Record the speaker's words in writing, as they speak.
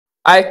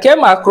I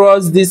came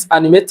across these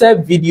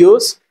animated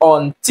videos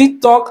on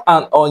TikTok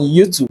and on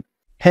YouTube.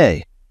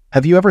 Hey,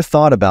 have you ever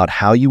thought about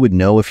how you would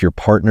know if your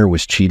partner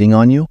was cheating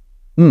on you?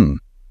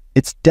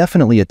 It's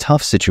definitely a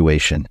tough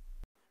situation.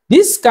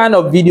 These kind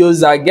of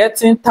videos are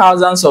getting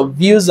thousands of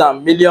views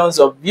and millions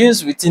of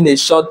views within a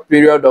short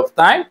period of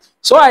time.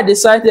 So I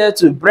decided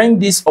to bring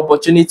this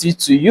opportunity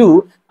to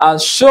you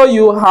and show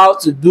you how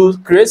to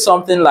create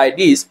something like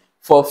this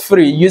for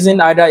free using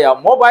either your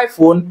mobile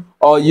phone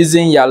or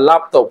using your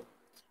laptop.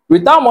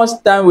 Without much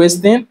time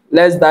wasting,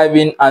 let's dive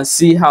in and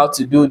see how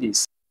to do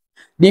this.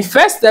 The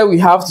first step we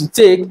have to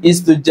take is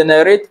to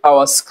generate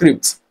our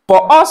script.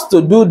 For us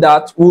to do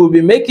that, we will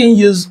be making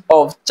use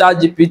of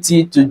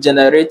ChatGPT to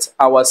generate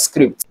our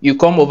script. You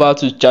come over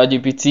to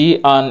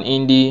ChatGPT and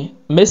in the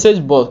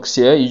message box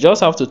here, you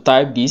just have to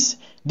type this.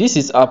 This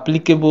is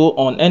applicable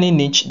on any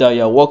niche that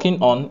you're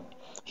working on.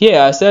 Here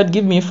I said,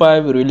 give me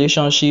 5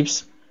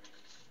 relationships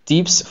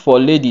tips for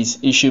ladies.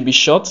 It should be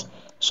short.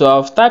 So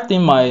I've typed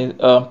in my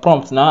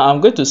prompt now.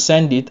 I'm going to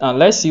send it and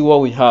let's see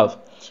what we have.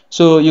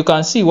 So you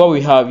can see what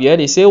we have here.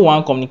 They say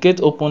 1, communicate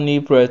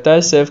openly,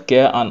 prioritize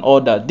self-care and all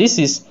that. This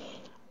is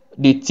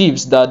the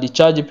tips that the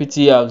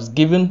ChatGPT has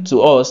given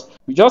to us.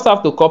 We just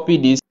have to copy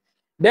this.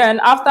 Then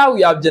after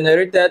we have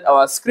generated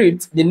our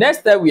script, the next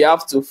step we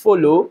have to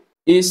follow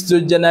is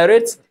to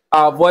generate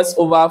our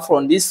voiceover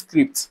from this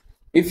script.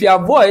 If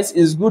your voice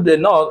is good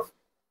enough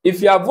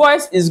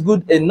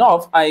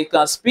and you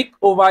can speak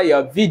over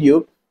your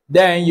video,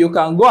 then you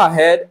can go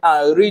ahead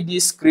and read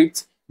this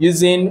script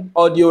using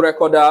audio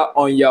recorder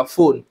on your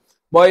phone.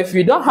 But if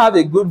you don't have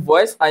a good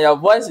voice and your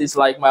voice is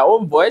like my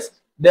own voice,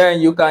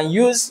 then you can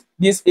use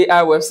this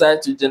AI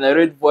website to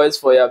generate voice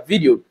for your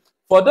video.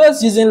 For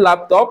those using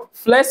laptop,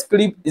 Flex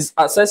Clip is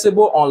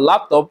accessible on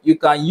laptop. You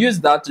can use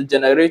that to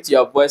generate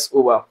your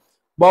voiceover.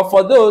 But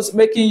for those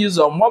making use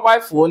of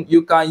mobile phone,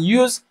 you can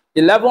use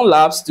 11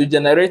 Labs to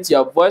generate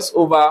your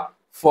voiceover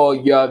for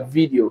your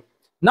video.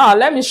 Now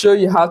let me show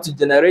you how to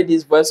generate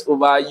this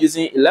voiceover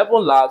using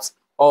 11 Labs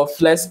or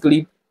Flex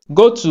Clip.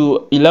 Go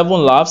to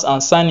 11 Labs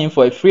and sign in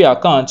for a free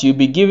account. You'll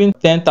be given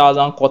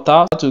 10,000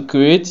 quota to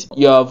create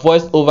your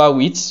voiceover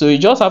with. So you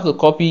just have to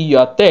copy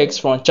your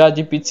text from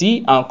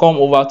ChatGPT and come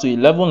over to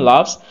 11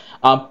 Labs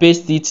and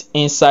paste it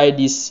inside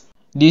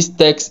this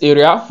text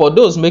area. For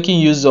those making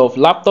use of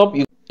laptop,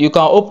 you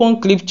can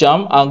open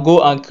Clipchamp and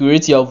go and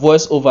create your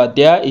voiceover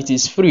there. It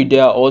is free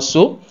there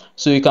also.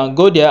 So you can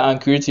go there and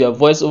create your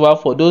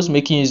voiceover for those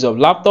making use of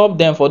laptop.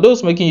 Then for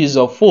those making use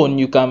of phone,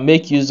 you can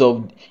make use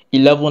of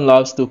 11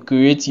 Labs to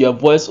create your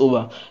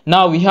voiceover.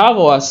 Now we have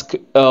our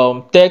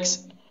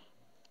text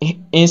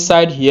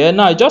inside here.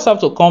 Now you just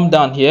have to come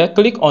down here,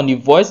 click on the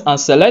voice and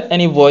select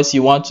any voice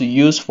you want to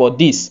use for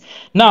this.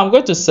 Now I'm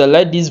going to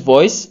select this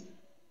voice.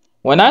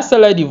 When I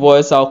select the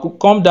voice, I'll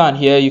come down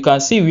here. You can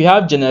see we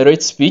have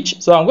generate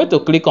speech. So I'm going to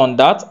click on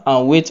that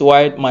and wait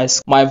while my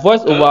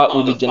voiceover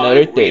will be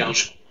generated.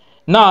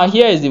 Now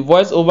here is the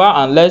voiceover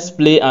and let's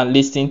play and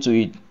listen to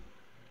it.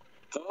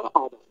 Here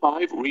are the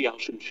 5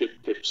 relationship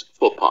tips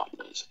for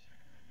partners.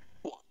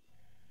 1.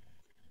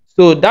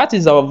 So that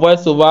is our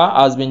voiceover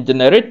has been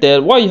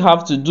generated. What you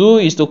have to do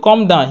is to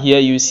come down here.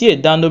 You see a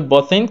download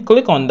button,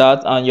 click on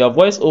that and your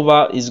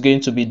voiceover is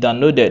going to be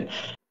downloaded.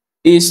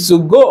 Is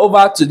to go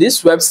over to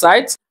this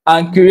website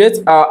and create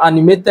our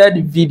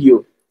animated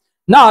video.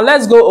 Now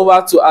let's go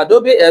over to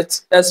Adobe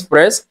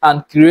Express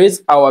and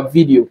create our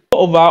video.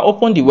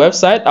 Open the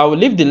website. I will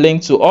leave the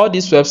link to all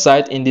this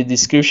website in the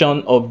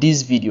description of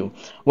this video.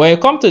 When you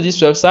come to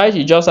this website,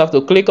 you just have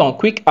to click on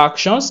quick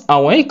actions,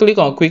 and when you click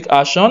on quick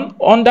action,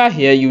 under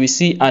here you will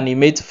see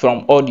animate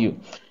from audio.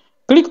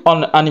 Click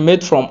on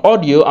animate from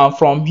audio and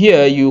from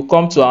here you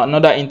come to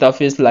another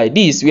interface like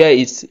this where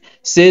it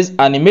says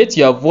animate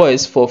your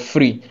voice for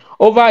free.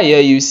 Over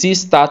here you see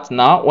start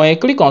now. When you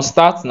click on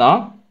start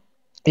now,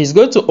 it's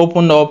going to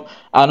open up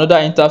another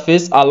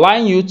interface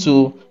allowing you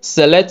to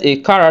select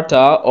a character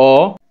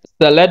or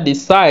select the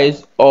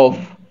size of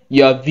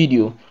your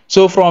video.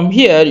 So from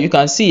here you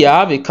can see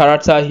I have a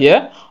character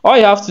here. All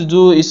you have to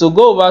do is to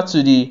go over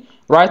to the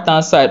right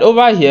hand side.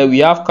 Over here we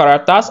have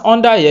characters.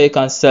 Under here you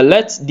can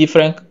select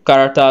different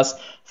characters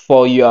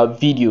for your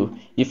video.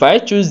 If I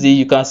choose this,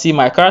 you can see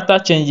my character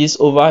changes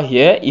over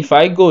here. If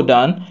I go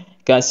down,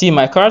 you can see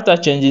my character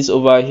changes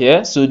over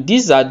here. So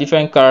these are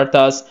different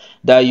characters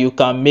that you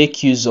can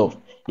make use of.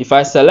 If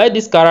I select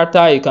this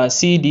character, you can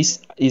see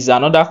this is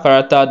another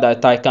character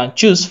that I can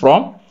choose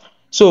from.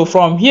 So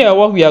from here,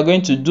 what we are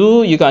going to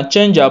do, you can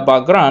change your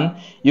background.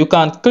 You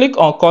can click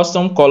on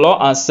custom color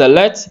and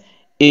select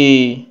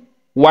a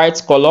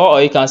white color,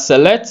 or you can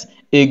select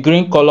a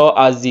green color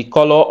as the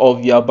color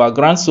of your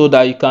background so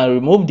that you can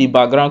remove the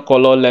background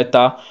color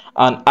later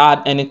and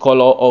add any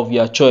color of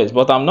your choice.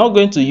 But I'm not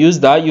going to use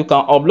that. You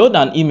can upload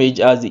an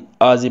image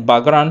as a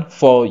background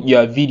for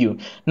your video.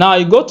 Now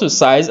you go to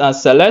size and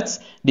select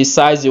the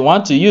size you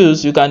want to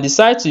use. You can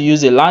decide to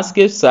use a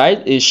landscape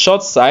size, a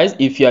short size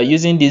if you are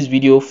using this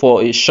video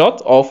for a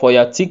short, or for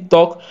your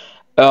TikTok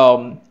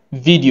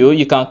video,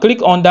 you can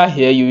click under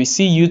here. You will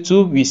see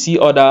YouTube,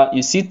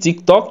 you see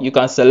TikTok. You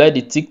can select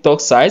the TikTok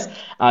size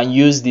and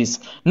use this.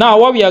 Now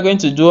what we are going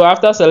to do,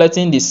 after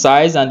selecting the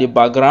size and the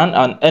background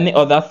and any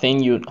other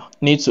thing you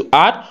need to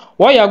add,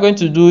 what you are going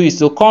to do is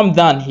to come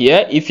down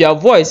here. If your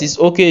voice is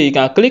okay, you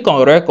can click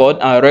on record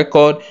and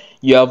record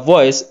your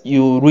voice.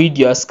 You read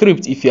your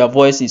script if your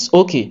voice is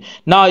okay.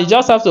 Now you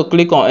just have to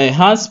click on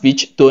enhance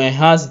speech to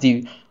enhance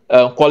the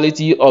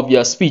quality of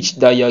your speech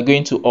that you are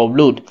going to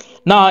upload.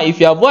 Now if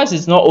your voice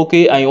is not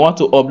okay and you want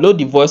to upload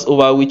the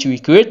voiceover which we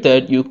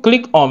created, you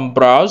click on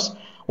browse.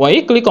 When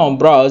you click on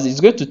browse, it's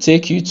going to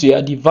take you to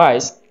your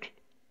device,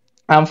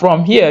 and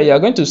from here you are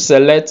going to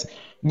select,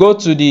 go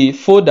to the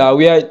folder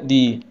where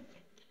the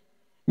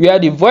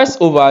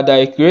voiceover that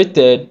I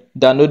created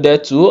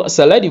downloaded to.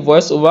 Select the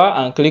voiceover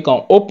and click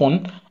on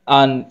open,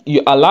 and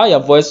you allow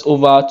your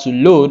voiceover to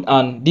load,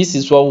 and this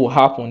is what will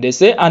happen. They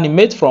say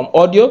animate from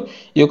audio.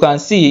 You can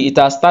see it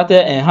has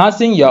started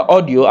enhancing your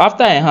audio.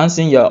 After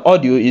enhancing your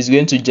audio, it's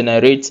going to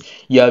generate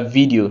your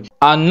video,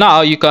 and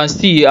now you can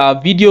see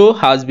our video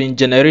has been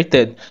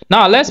generated.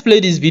 Now let's play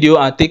this video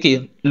and take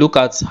a look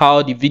at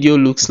how the video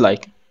looks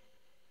like.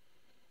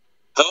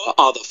 Here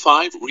are the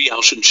 5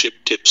 relationship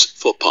tips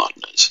for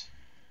partners.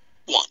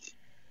 1.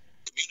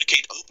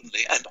 Communicate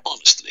openly and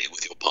honestly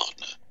with your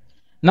partner.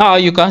 Now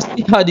you can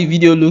see how the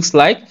video looks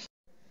like.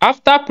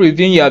 After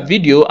previewing your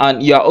video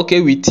and you are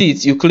okay with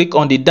it, you click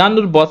on the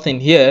download button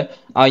here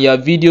and your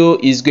video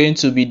is going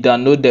to be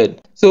downloaded.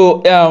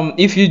 So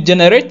if you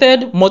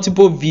generated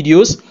multiple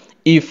videos,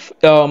 if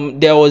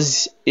there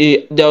was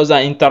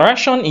an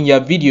interaction in your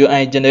video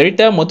and it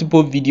generated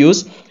multiple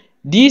videos,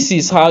 this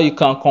is how you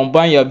can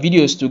combine your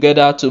videos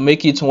together to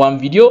make it one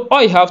video.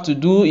 All you have to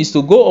do is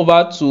to go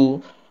over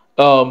to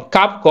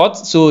CapCut.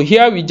 So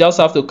here we just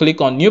have to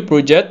click on new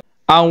project,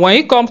 and when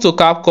you come to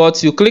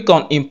CapCut, you click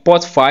on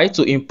import file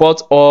to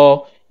import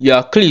all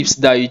your clips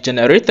that you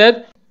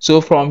generated.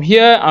 So from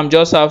here I'm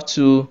just have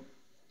to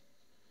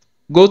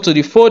go to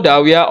the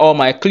folder where all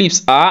my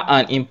clips are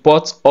and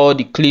import all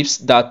the clips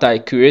that I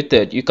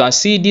created. You can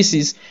see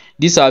these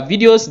are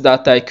videos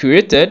that I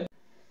created.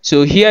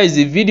 So here is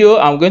the video.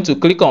 I'm going to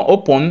click on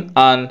open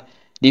and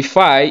the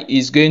file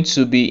is going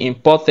to be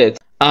imported,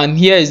 and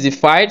here is the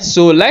file.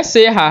 So let's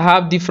say I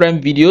have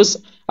different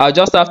videos. I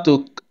just have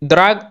to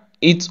drag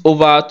it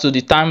over to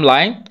the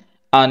timeline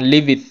and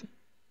leave it,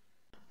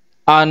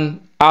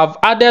 and I've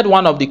added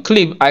one of the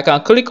clip. I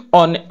can click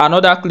on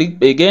another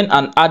clip again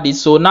and add it.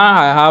 So now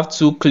I have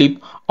 2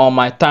 clips on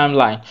my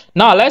timeline.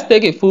 Now let's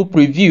take a full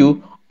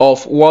preview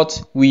of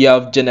what we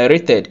have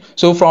generated.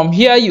 So from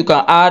here you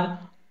can add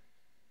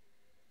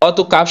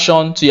auto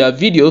caption to your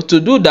video. To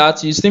do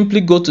that, you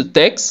simply go to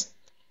text.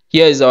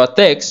 Here is our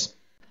text,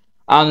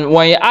 and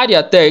when you add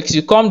your text,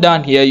 you come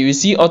down here, you will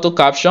see auto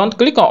caption.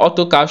 Click on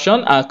auto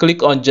caption and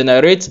click on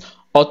generate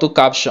auto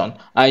caption,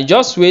 and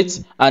just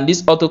wait, and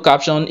this auto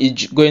caption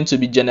is going to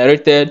be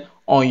generated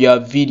on your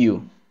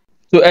video.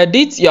 To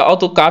edit your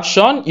auto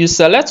caption, you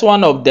select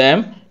one of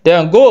them,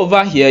 then go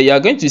over here. You are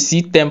going to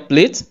see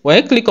templates.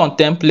 When you click on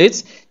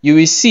templates, you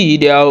will see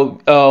there are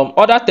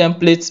other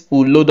templates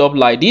will load up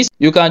like this.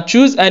 You can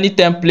choose any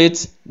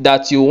template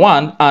that you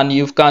want, and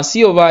you can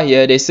see over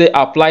here they say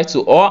apply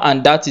to all,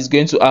 and that is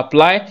going to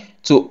apply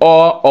to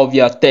all of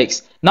your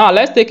text. Now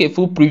let's take a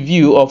full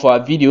preview of our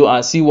video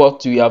and see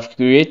what we have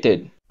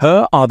created.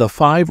 Here are the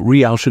 5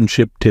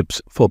 relationship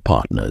tips for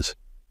partners.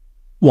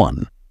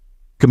 1.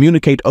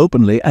 Communicate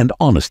openly and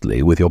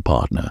honestly with your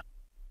partner.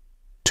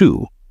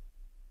 2.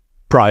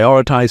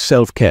 Prioritize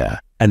self-care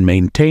and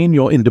maintain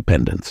your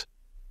independence.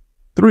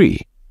 3.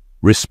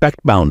 Respect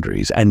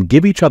boundaries and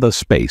give each other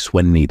space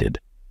when needed.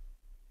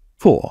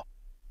 4.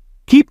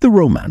 Keep the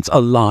romance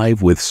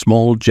alive with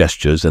small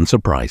gestures and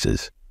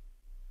surprises.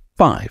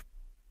 5.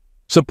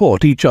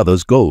 Support each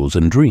other's goals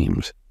and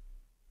dreams.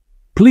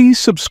 Please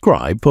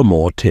subscribe for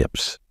more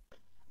tips.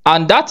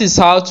 And that is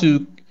how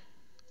to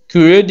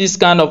create this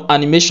kind of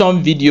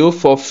animation video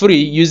for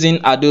free using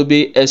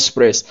Adobe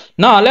Express.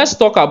 Now let's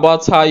talk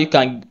about how you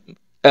can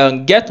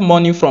get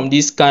money from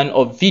this kind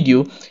of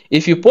video.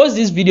 If you post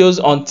these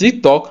videos on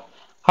TikTok,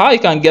 how you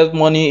can get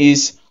money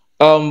is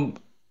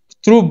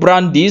through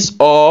brand deals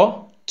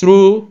or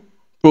through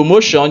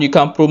promotion. You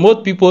can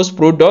promote people's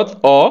product,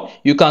 or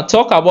you can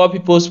talk about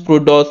people's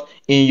product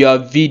in your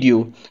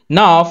video.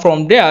 Now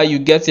from there you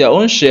get your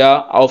own share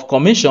of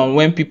commission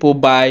when people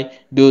buy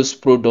those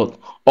products,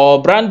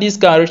 or brand deals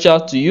can reach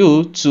out to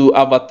you to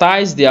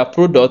advertise their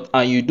product,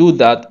 and you do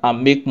that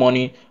and make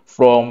money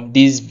from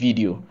this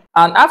video.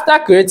 And after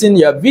creating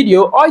your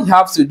video, all you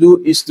have to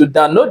do is to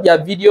download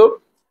your video,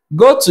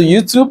 go to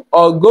YouTube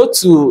or go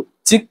to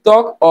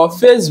TikTok or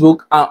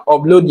Facebook and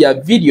upload your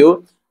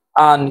video,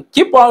 and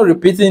keep on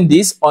repeating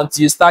this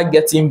until you start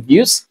getting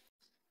views.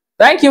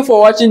 Thank you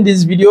for watching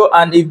this video,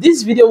 and if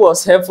this video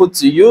was helpful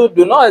to you,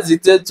 do not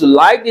hesitate to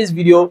like this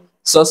video,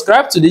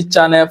 subscribe to this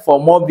channel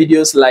for more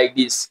videos like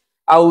this.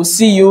 I will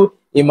see you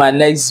in my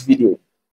next video.